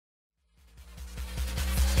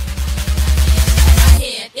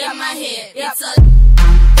It's a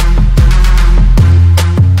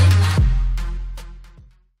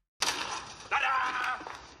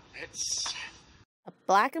It's a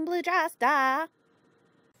black and blue dress, duh.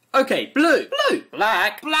 okay. Blue, blue,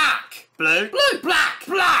 black, black, blue, blue, black,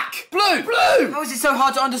 black, blue, blue. How is it so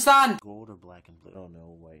hard to understand? Gold or black and blue? Oh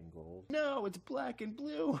no, white and gold. No, it's black and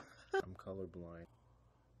blue. I'm colorblind.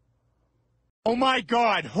 Oh my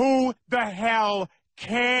god, who the hell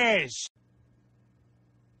cares?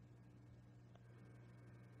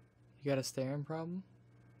 You got a staring problem?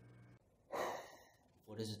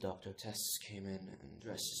 What is it, doctor? Tests came in and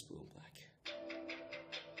dress is blue and black.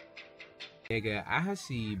 Nigga, I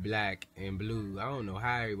see black and blue. I don't know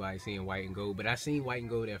how everybody's seeing white and gold, but I seen white and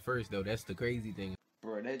gold at first, though. That's the crazy thing.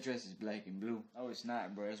 Bro, that dress is black and blue. Oh, it's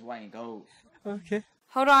not, bro. It's white and gold. Okay.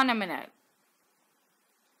 Hold on a minute.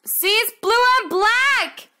 See, it's blue and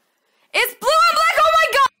black! It's blue and black! Oh my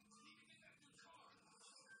god!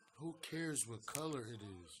 Who cares what color it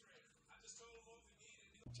is?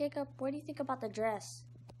 Jacob, what do you think about the dress?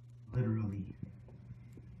 Literally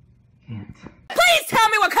can't. Please tell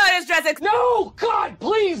me what color this dress is! No! God,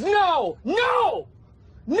 please, no! No!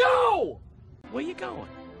 No! Where you going?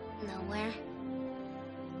 Nowhere.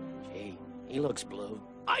 Gee, he looks blue.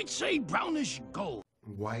 I'd say brownish gold.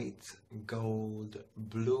 White, gold,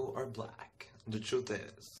 blue, or black? The truth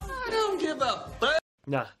is, I don't give a fuck.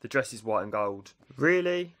 Nah, the dress is white and gold.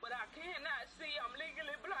 Really? But I cannot see. I'm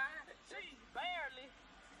legally blind. See, barely.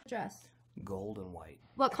 Dress. Gold and white.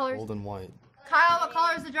 What color? Gold and white. Kyle, what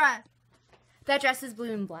color is the dress? That dress is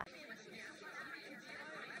blue and black.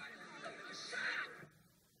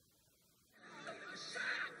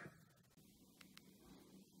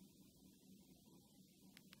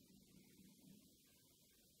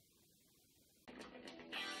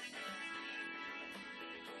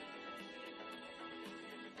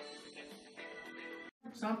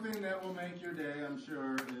 Something that will make your day, I'm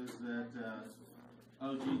sure, is that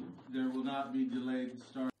there will not be delayed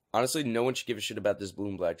start. Honestly, no one should give a shit about this blue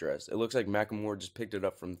and black dress. It looks like Macklemore just picked it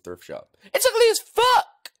up from the thrift shop. It's ugly as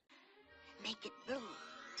fuck! Make it blue.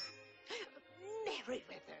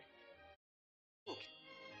 Merryweather.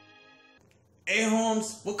 Hey,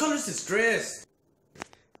 Holmes, what color is this dress?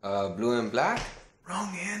 Blue and black?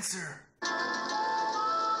 Wrong answer.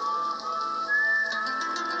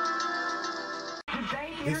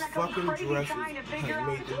 This fucking dress has made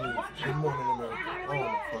the news. Good morning, America. Oh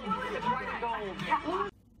my fucking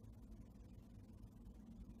god.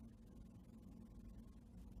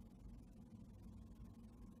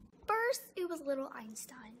 First, it was little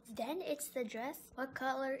Einstein. Then it's the dress. What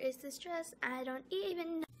color is this dress? I don't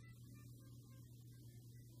even know.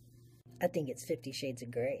 I think it's 50 Shades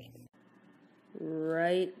of Grey.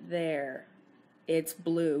 Right there. It's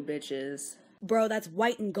blue, bitches. Bro, that's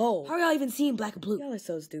white and gold. How are y'all even seeing black and blue? Y'all are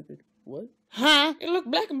so stupid. What? Huh? It look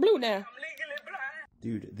black and blue now.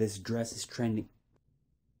 Dude, this dress is trending.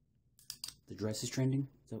 The dress is trending?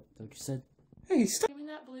 Is that what you said? Hey, stop. Give me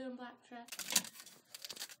that blue and black dress.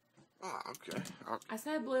 Oh, okay. I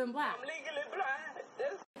said blue and black.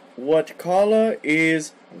 What color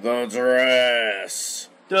is the dress?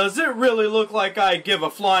 Does it really look like I give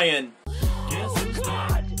a flying?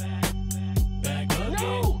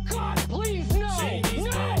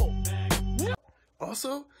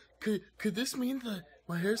 Also, could this mean that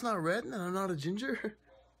my hair's not red and I'm not a ginger?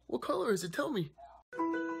 What color is it? Tell me.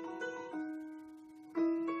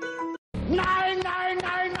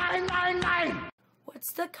 99999.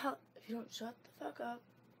 What's the color? If you don't shut the fuck up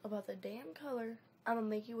about the damn color, I'm gonna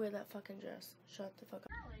make you wear that fucking dress. Shut the fuck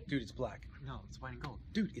up. Dude, it's black. No, it's white and gold.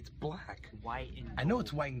 Dude, it's black. White and gold. I know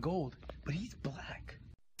it's white and gold, but he's black.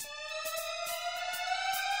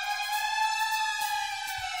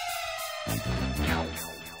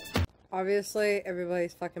 Obviously,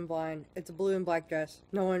 everybody's fucking blind. It's a blue and black dress.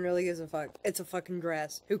 No one really gives a fuck. It's a fucking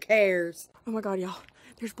dress. Who cares? Oh my god, y'all.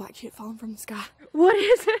 There's black shit falling from the sky. What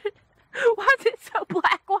is it? Why is it so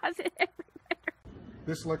black? Why is it everywhere?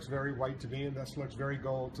 This looks very white to me, and this looks very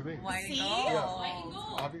gold to me. White and gold. Yeah. White and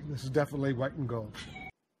gold. This is definitely white and gold.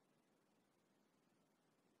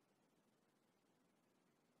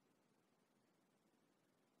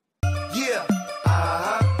 Yeah.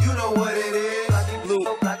 You know what it is. Blue,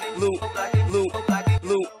 blue, blue,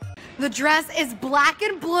 blue. The dress is black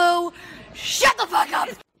and blue. Shut the fuck up!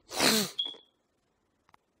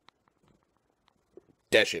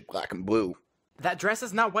 That shit black and blue. That dress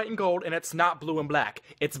is not white and gold, and it's not blue and black.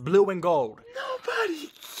 It's blue and gold. Nobody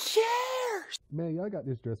cares. Man, y'all got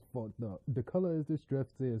this dress fucked up. The color of this dress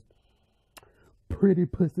is pretty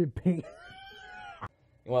pussy pink.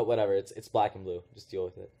 Whatever. It's black and blue. Just deal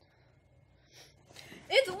with it.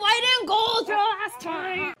 It's white and gold for last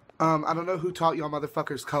time. I don't know who taught y'all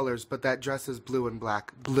motherfuckers colors, but that dress is blue and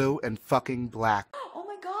black. Blue and fucking black. Oh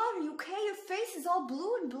my god, are you okay? Your face is all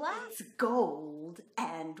blue and black. It's gold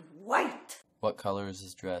and white. What color is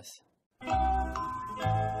this dress?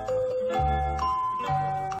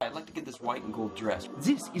 I'd like to get this white and gold dress.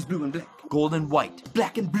 This is blue and black. Gold and white.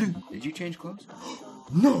 Black and blue. Did you change clothes?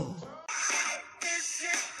 No!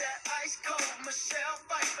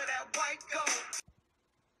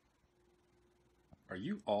 Are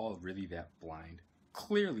you all really that blind?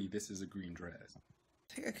 Clearly this is a green dress.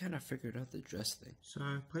 I think I kind of figured out the dress thing. So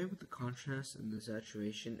I played with the contrast and the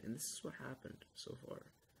saturation, and this is what happened so far.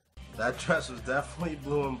 That dress was definitely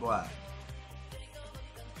blue and black.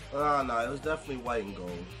 Oh no, it was definitely white and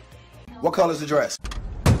gold. What color is the dress?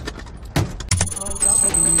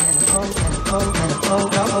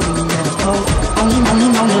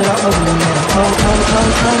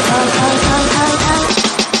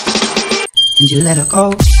 And you let her go.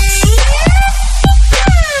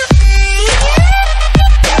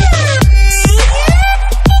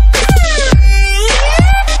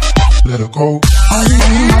 Let her go.